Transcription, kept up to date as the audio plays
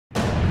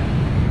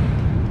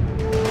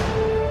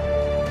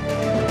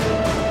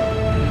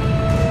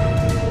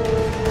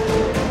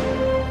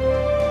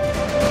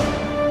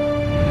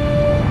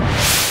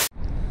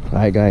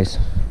Alright guys,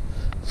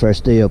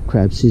 first day of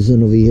crab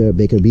season over here at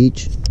Baker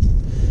Beach.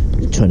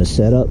 Trying to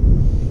set up.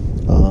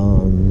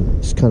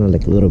 It's kind of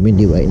like a little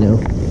windy right now.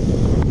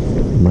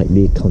 Might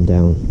be come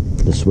down.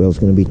 The swell's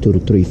gonna be 2 to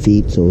 3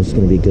 feet, so it's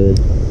gonna be good.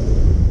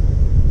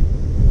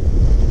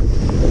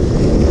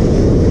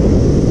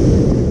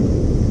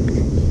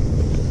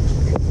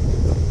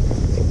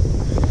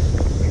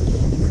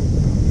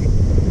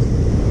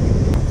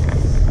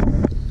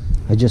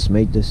 I just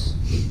made this.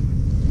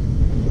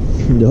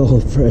 No,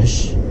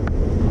 fresh.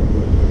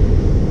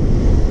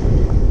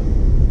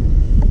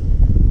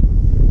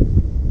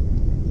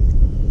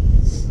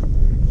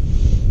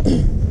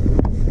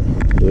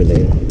 Do it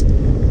later.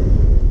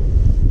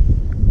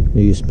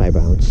 You use 5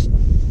 ounce.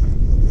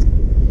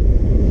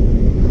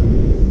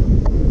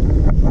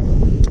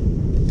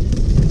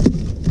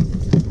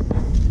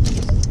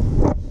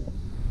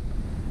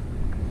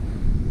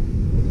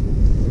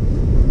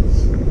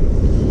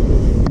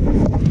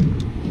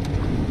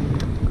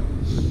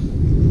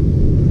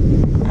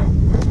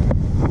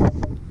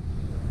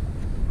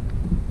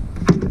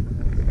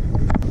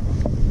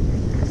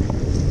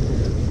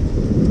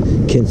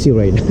 Can't see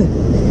right now.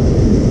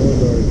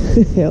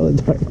 Hella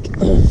dark.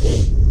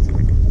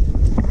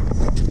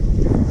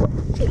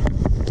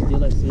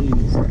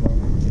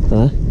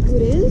 Huh?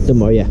 It is? The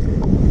more, yeah.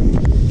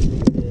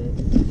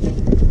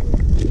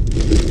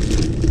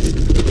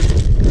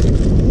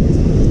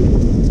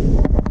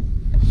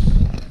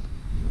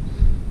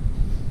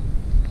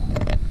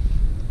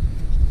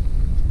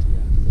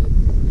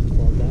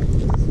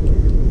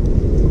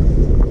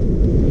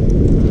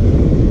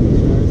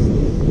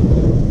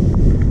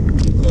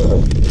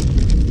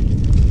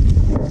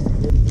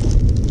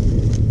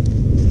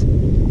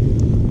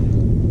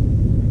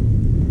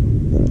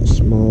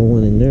 Small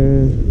one in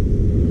there.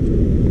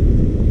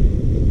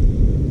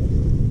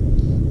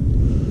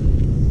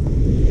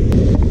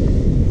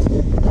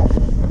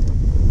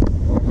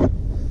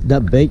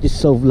 That bait is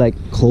so like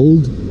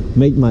cold,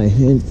 made my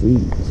hand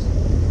freeze.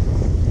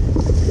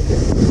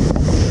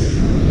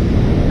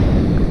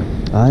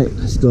 Alright,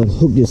 let's go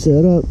hook this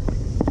set up.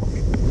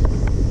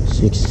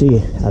 So you can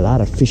see a lot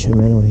of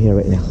fishermen over here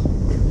right now.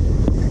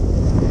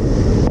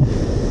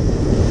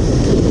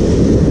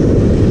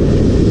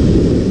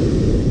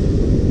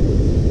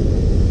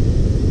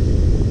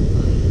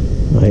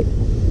 Alright,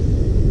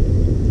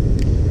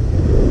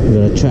 I'm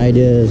gonna try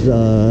this,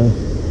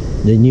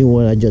 the new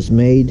one I just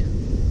made.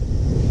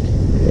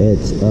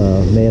 It's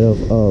made of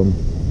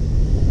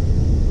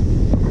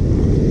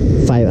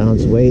 5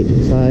 ounce weight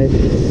inside.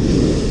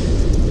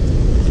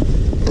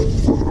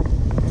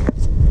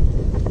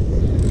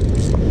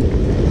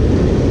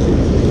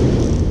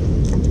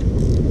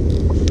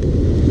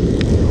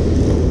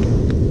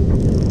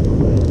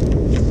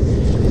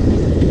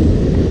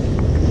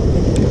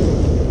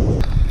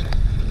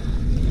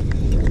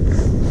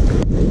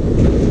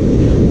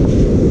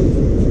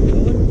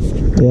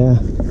 Yeah,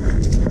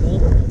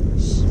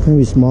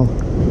 maybe small.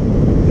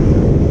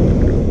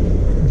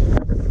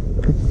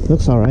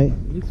 Looks alright.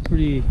 Looks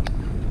pretty.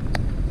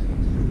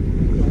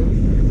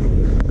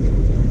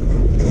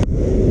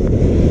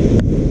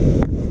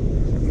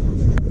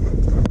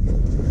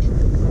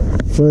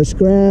 First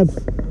grab.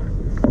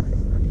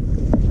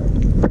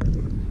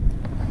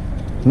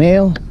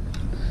 Male.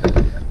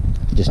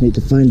 Just need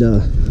to find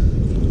a.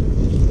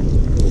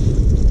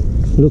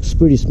 Looks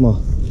pretty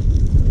small.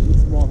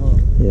 Small, huh?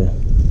 Yeah.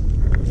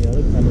 Yeah, it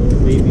looks kind of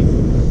little baby.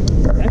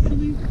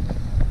 Actually.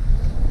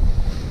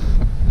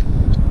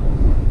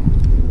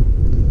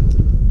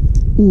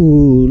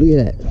 Ooh, look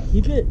at that.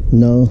 Keep it?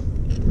 No.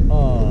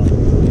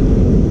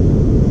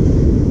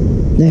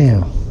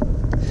 Now.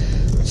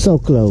 So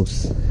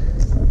close.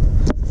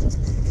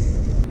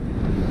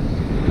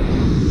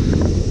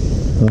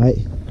 Alright.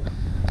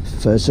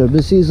 First of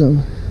the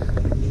season.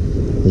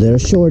 Little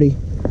shorty.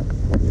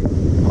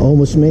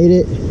 Almost made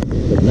it,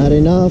 but not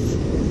enough.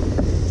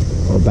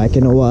 We're back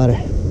in the water.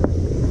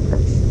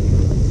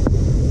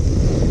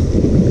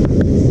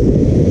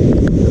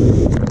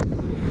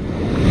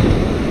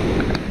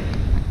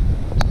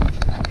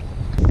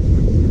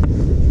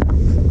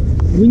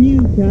 When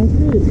you cast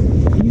it,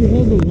 do you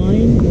hold the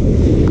line?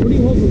 Where do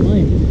you hold the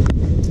line?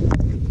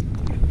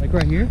 Like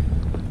right here?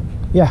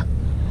 Yeah.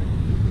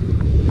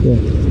 Yeah,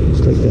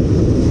 just like that.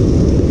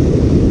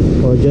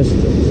 Or just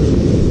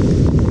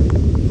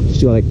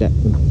go like that.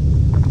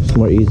 It's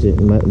more easy,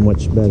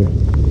 much better.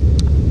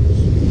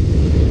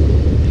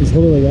 Just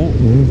hold it like that?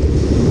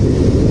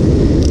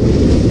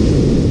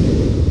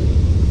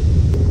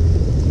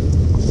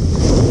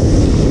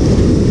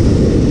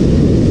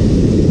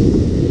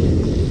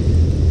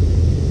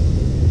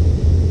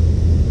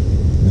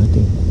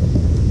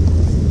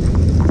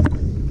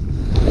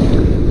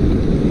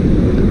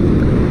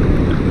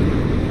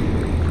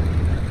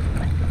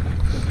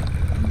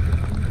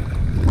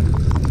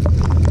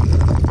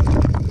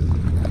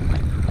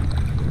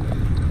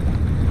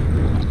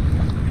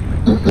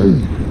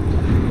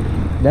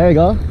 There you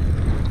go.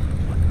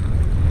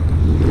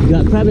 You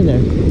got crab in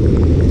there.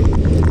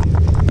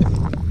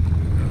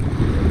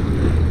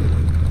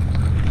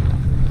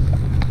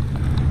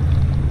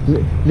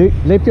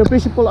 Lift your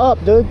fishing pole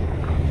up, dude.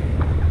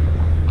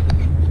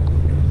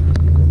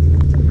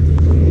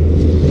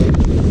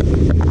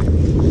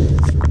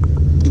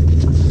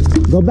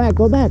 Go back,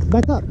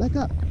 back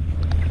up.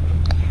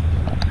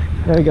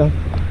 There you go.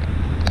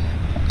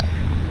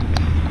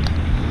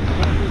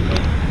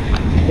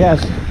 Yes.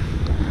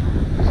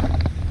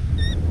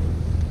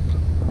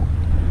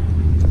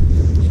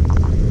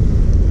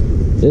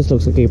 This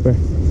looks a keeper.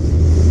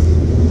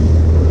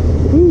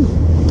 Woo.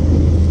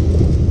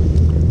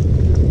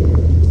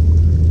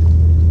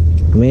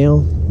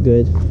 Male,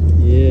 good.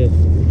 Yeah.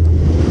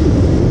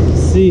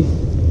 See.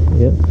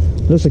 Yep.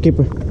 Looks a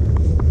keeper.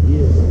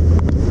 Yeah.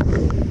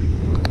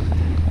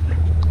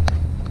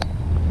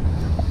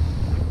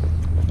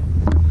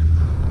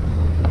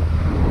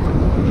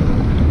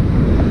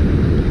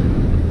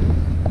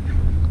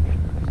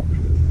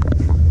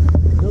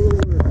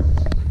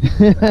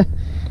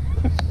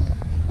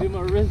 Do my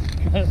wrist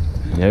cut.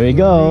 There we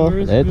go.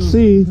 Let's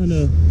see.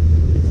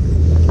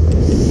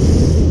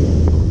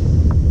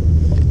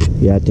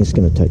 Yeah, I think it's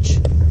gonna touch.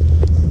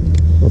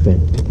 Open.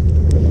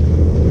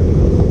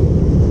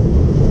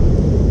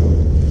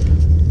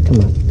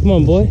 Come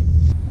on, boy.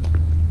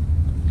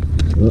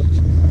 Oh.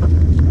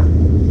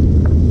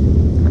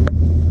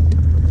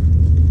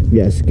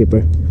 Yeah,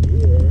 skipper.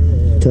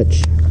 Yeah.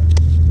 Touch.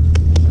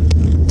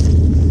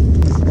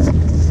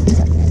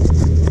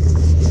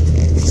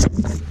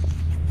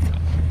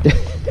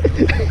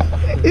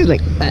 He's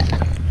like, ah.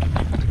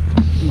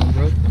 Come on,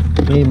 bro.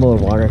 Need more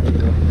water.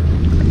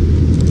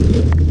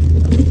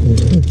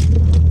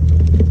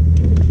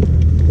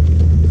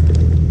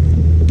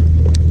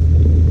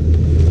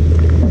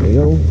 There we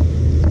go.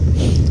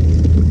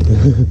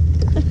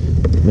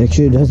 Make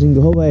sure it doesn't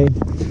go away.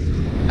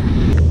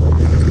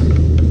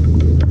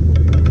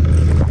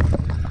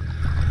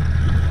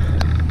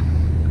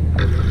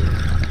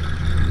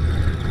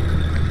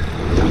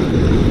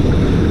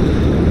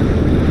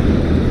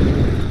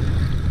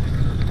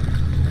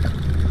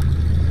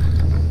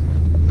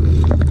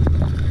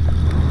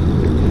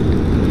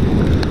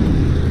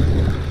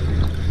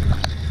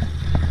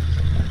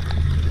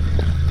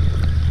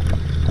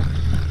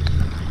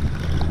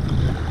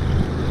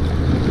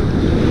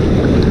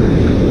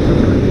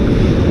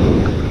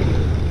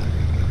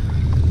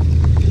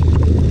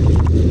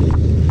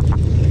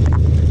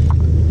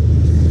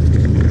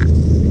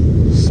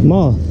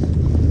 Small.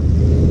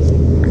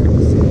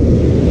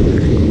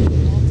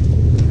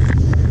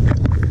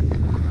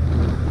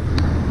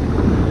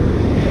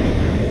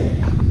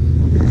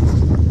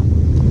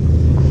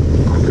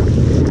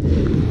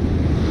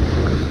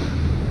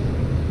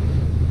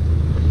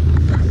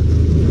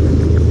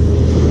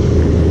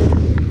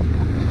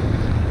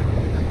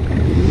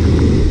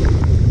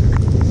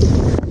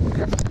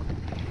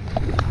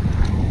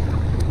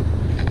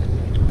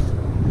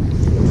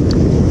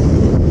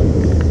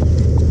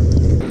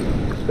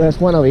 There's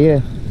one over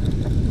here.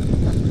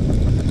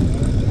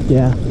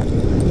 Yeah.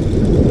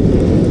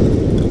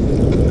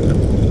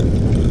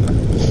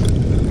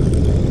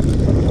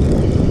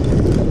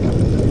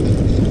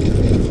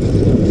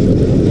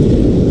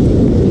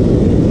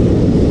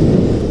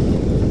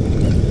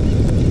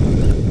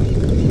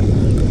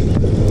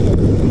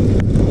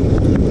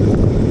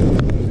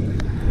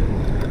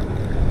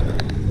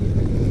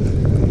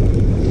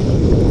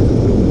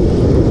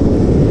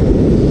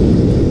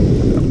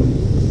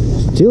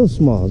 Still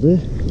small, dude.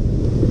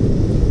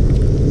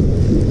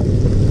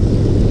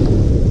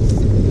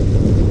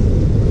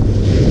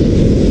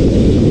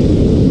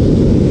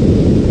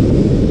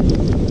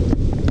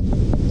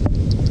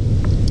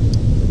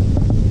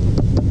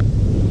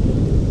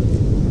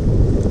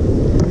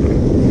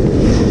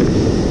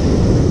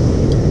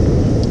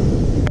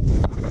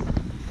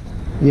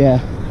 Yeah.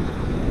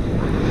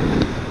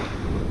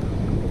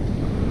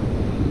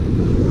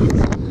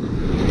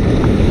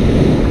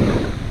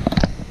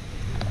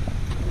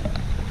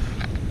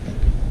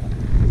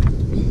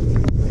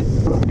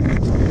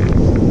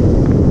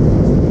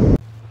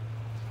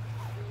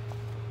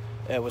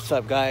 Hey, what's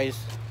up, guys?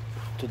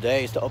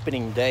 Today is the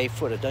opening day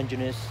for the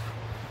Dungeness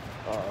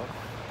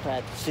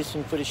crab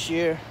season for this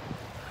year,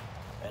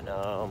 and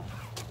I'm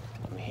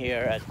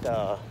here at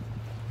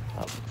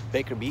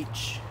Baker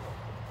Beach.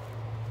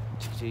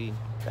 See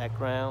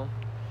background,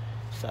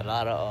 it's a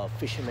lot of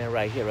fishermen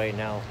right here right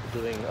now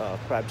doing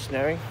crab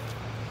snaring.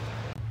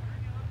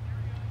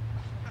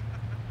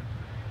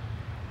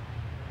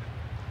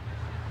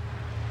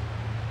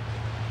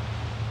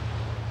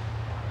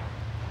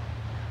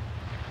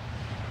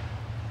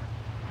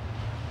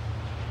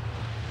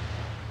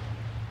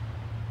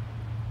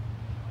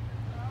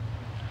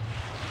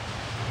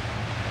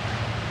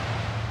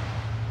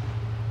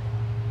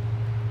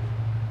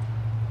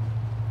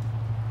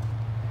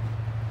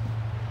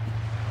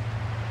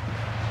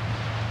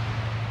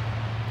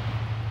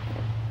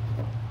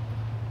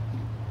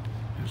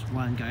 There's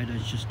one guy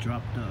that just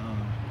dropped the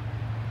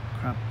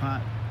crab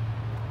pot.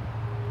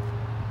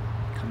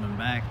 Coming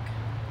back.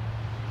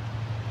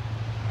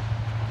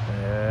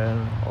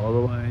 And all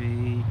the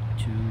way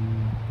to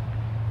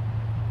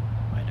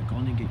by the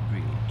Golden Gate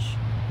Bridge.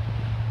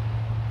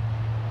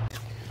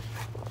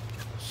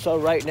 So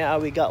right now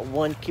we got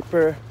one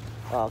keeper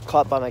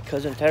caught by my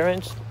cousin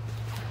Terrence,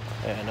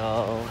 and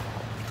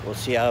we'll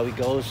see how he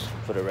goes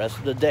for the rest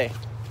of the day.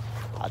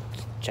 I'll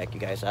check you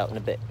guys out in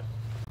a bit.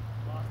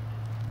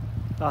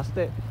 Lost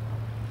it.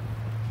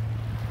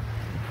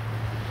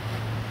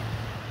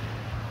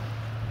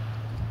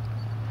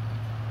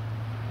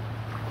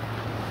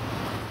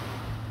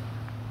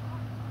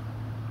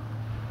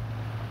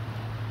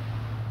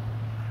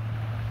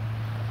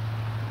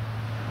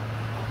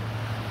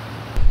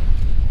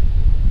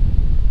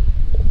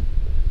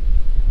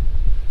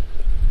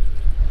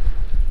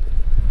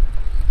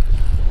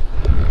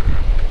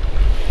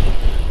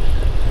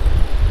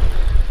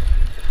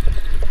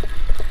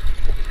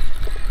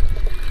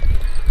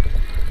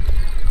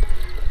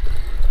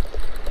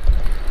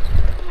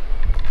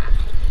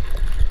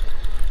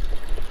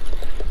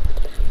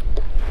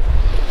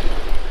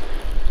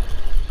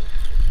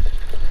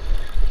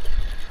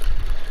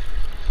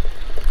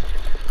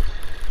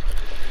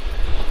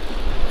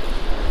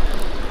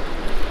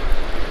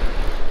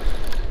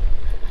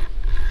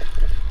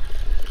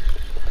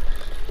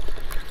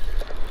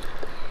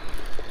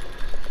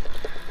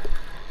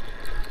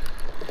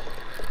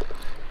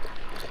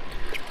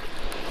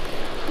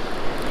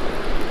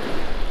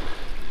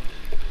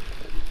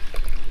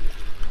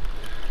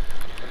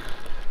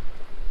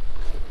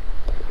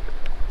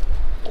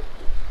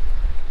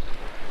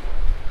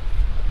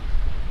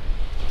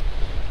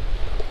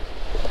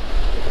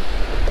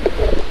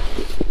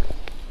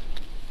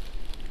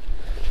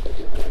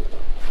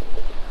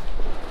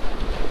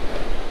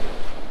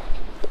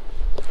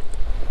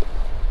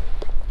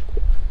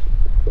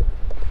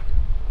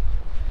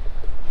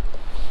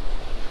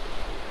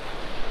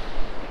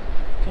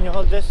 Can you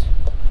hold this?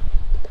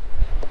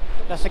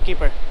 That's the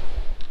keeper. Is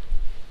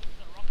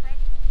that a rock crab?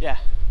 Yeah.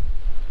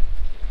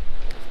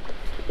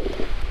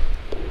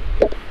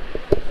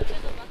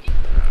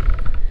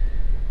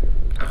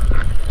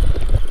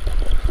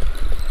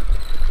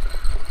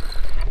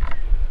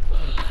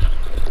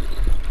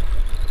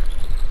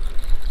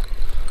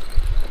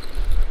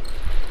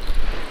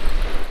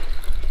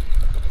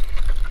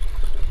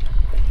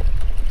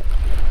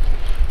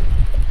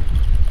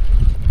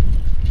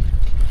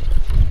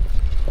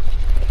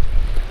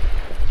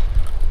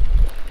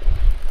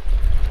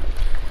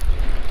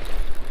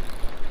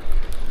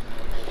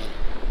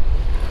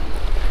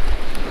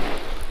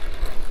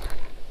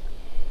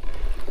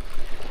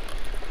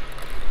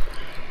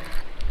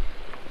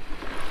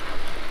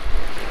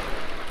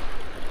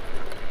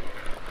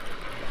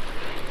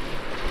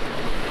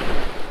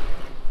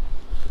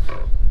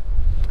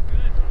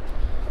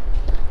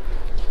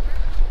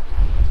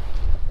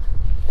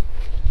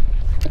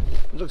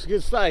 Looks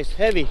good size,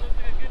 heavy. Looks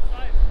like a good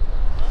size.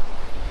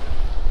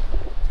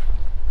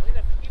 I think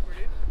that's a keeper,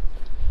 dude.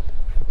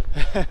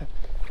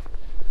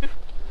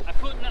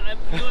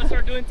 I'm gonna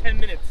start doing 10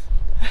 minutes.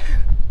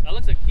 That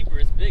looks like a keeper.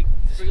 It's big.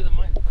 It's bigger than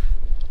mine. Oh,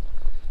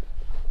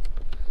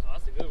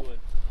 that's a good one.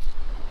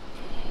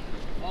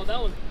 Oh,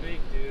 that one's big,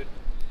 dude.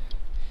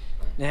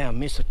 Yeah, I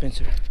missed a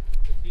pincer. The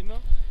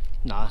female?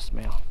 Nah, it's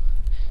male.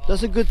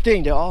 That's a good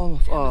thing. They're all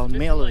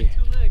male. Like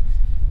 2 legs.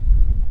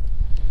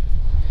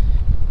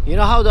 You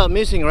know how they're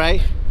missing,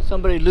 right?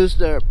 Somebody lose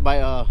their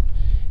by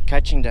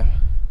catching them.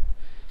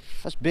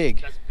 That's big.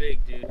 That's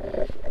big, dude.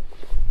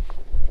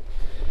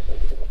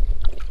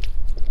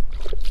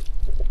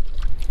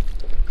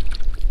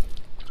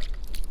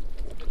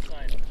 Good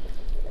sign.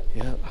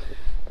 Yep.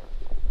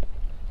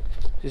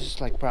 This is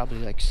like probably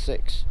like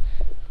 6.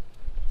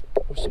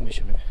 Where's the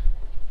measurement?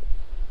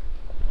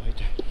 Right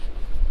there.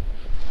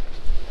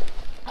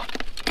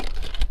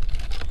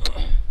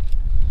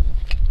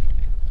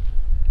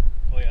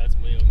 Oh yeah, it's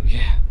way over.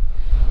 Yeah.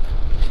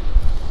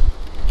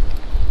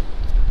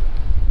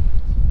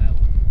 That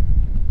one.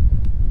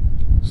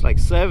 It's like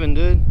 7,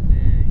 dude.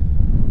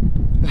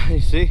 Dang.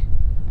 You see?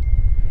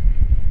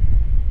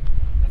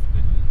 That's a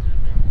good one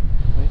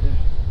right Right there.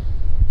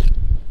 there.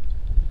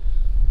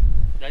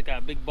 That got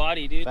a big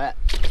body, dude. Fat.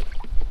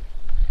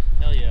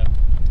 Hell yeah.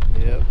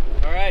 Yep.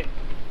 All right.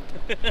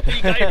 you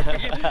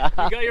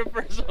got your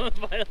first one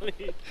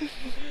finally.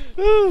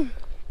 Woo.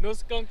 No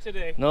skunk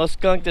today. No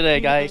skunk today,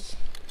 guys.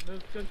 No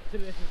skunk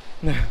today.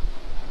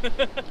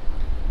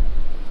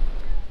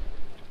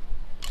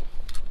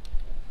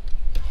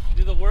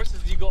 Dude, the worst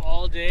is you go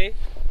all day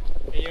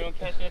and you don't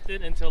catch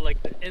nothing until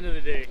like the end of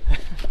the day.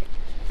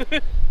 You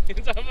know what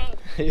I'm talking about?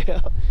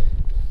 Yeah.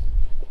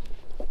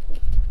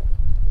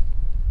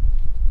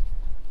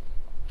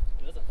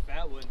 That's a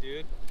fat one,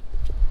 dude.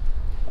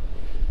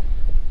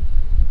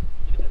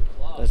 Look at that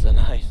claw. That's a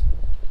nice.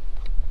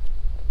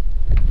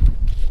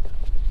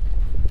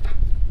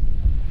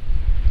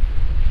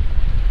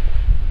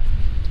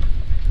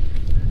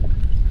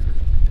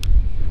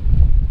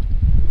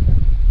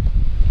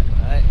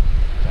 Alright,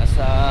 that's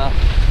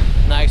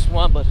a nice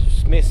one, but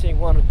it's missing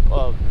one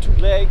of 2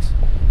 legs.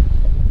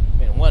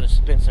 Man, what a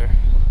Spencer.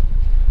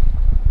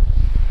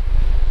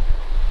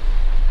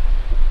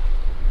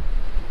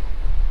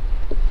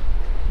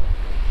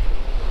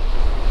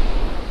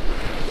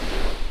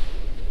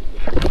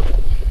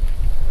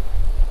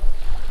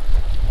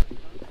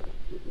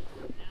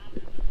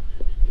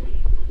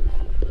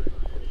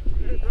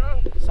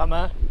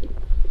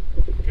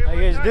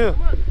 do?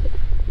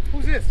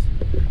 Who's this?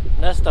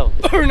 Nesto.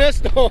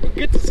 Ernesto.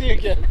 Good to see you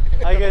again.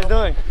 How you guys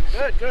doing?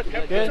 Good, good.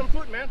 Have Good. some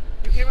food, man.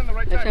 You came in the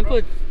right time. Some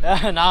bro. food.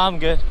 Nah, I'm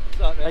good.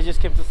 What's up, man? I just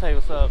came to say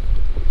what's up.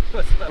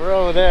 What's up? We're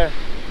over there.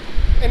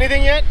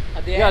 Anything yet?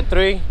 At the We got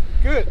 3.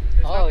 Good.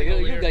 Oh,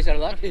 you guys are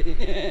lucky.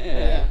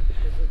 Yeah.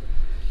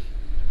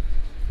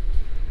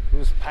 It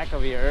was packed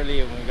over here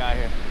earlier when we got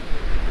here.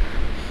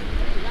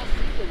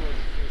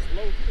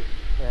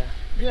 Yeah.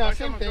 Yeah,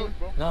 same thing.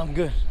 No, I'm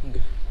good. I'm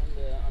good.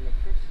 On the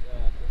first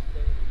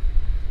day.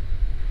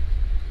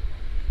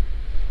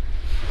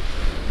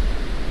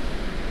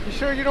 You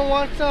sure you don't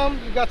want some?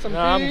 You got some No,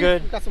 beef, I'm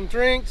good. You got some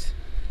drinks.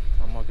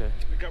 I'm all good.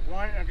 I got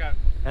wine, I got...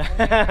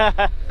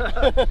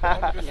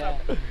 Yeah.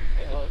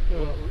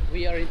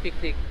 We are in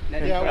picnic.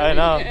 Yeah, I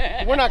know.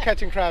 We're not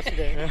catching crabs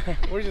today.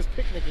 We're just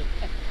picnicking.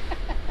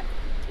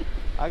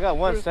 I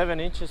got 7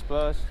 inches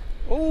plus.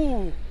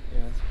 Ooh,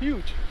 Yeah. it's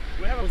huge.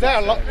 Was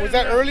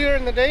that earlier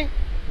in the day?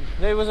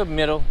 It was a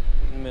middle.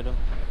 In the middle.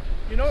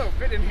 You know it'll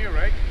fit in here,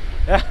 right?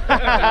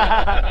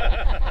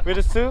 With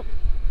the soup?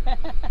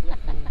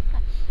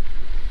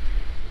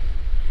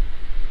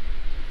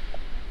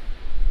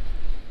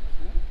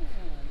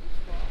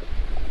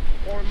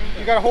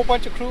 You got a whole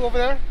bunch of crew over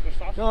there?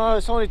 No,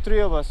 it's only 3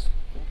 of us.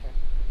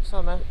 What's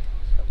up, man?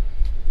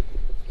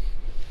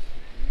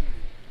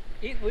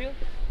 Eat, will you?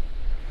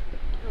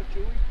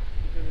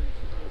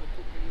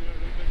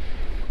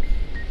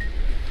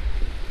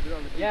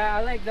 Yeah,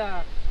 I like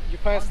the. You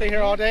plan to stay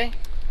here all day?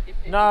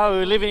 No,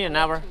 we're leaving in an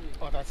hour.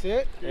 Oh, that's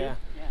it? Yeah.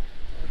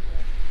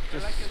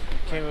 Just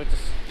came with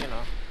this, you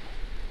know.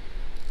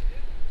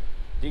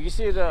 Did you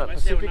see the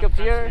Pacific up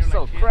here?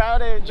 So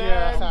crowded, man.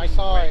 Yes, I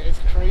saw it. It's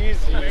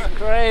crazy. It's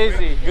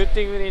crazy. Good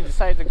thing we didn't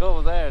decide to go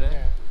over there. Then.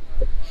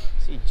 Yeah.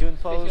 See June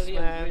post, Especially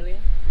on man.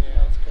 grilling.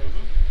 Yeah, it's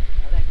crazy.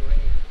 I like rain.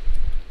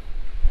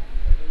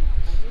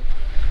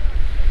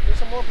 There's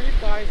some more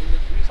beef, guys.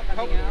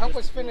 Help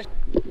us finish.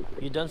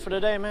 You done for the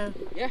day, man?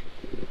 Yeah.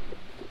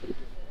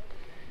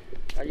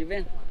 How you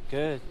been?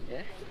 Good.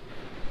 Yeah.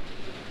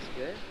 It's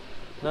good.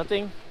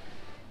 Nothing?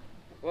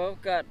 Well,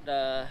 got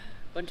a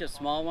bunch of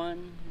small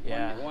one.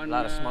 Yeah, one, a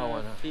lot of small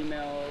one, huh?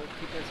 Female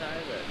keeper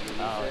size.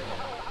 Oh,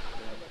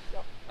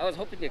 I was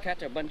hoping to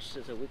catch a bunch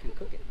so we can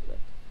cook it. But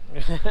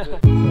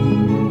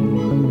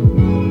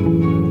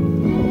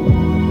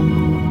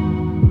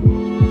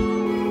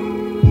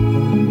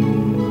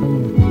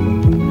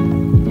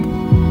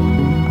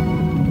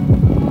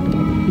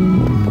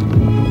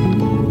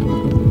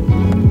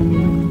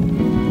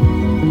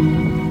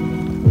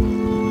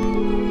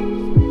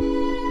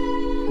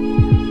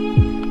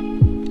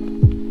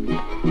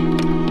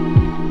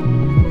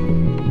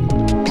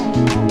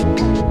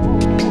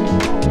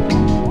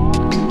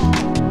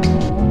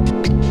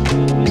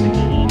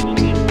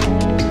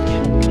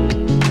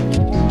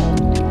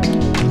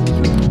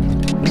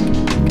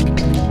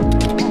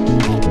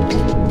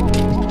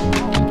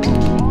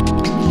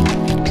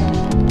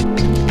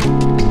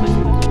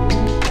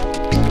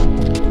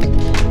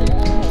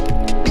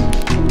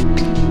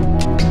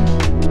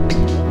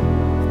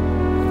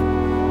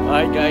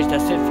Alright guys,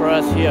 that's it for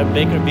us here at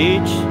Baker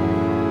Beach.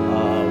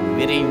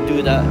 We didn't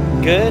do that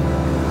good,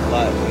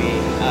 but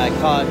I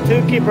caught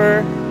 2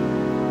 keeper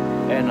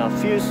and a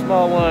few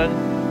small one.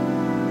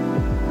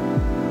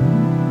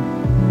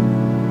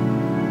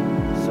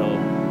 So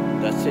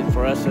that's it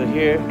for us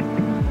here.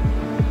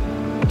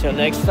 Until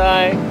next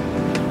time,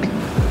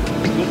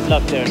 good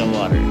luck there in the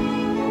water.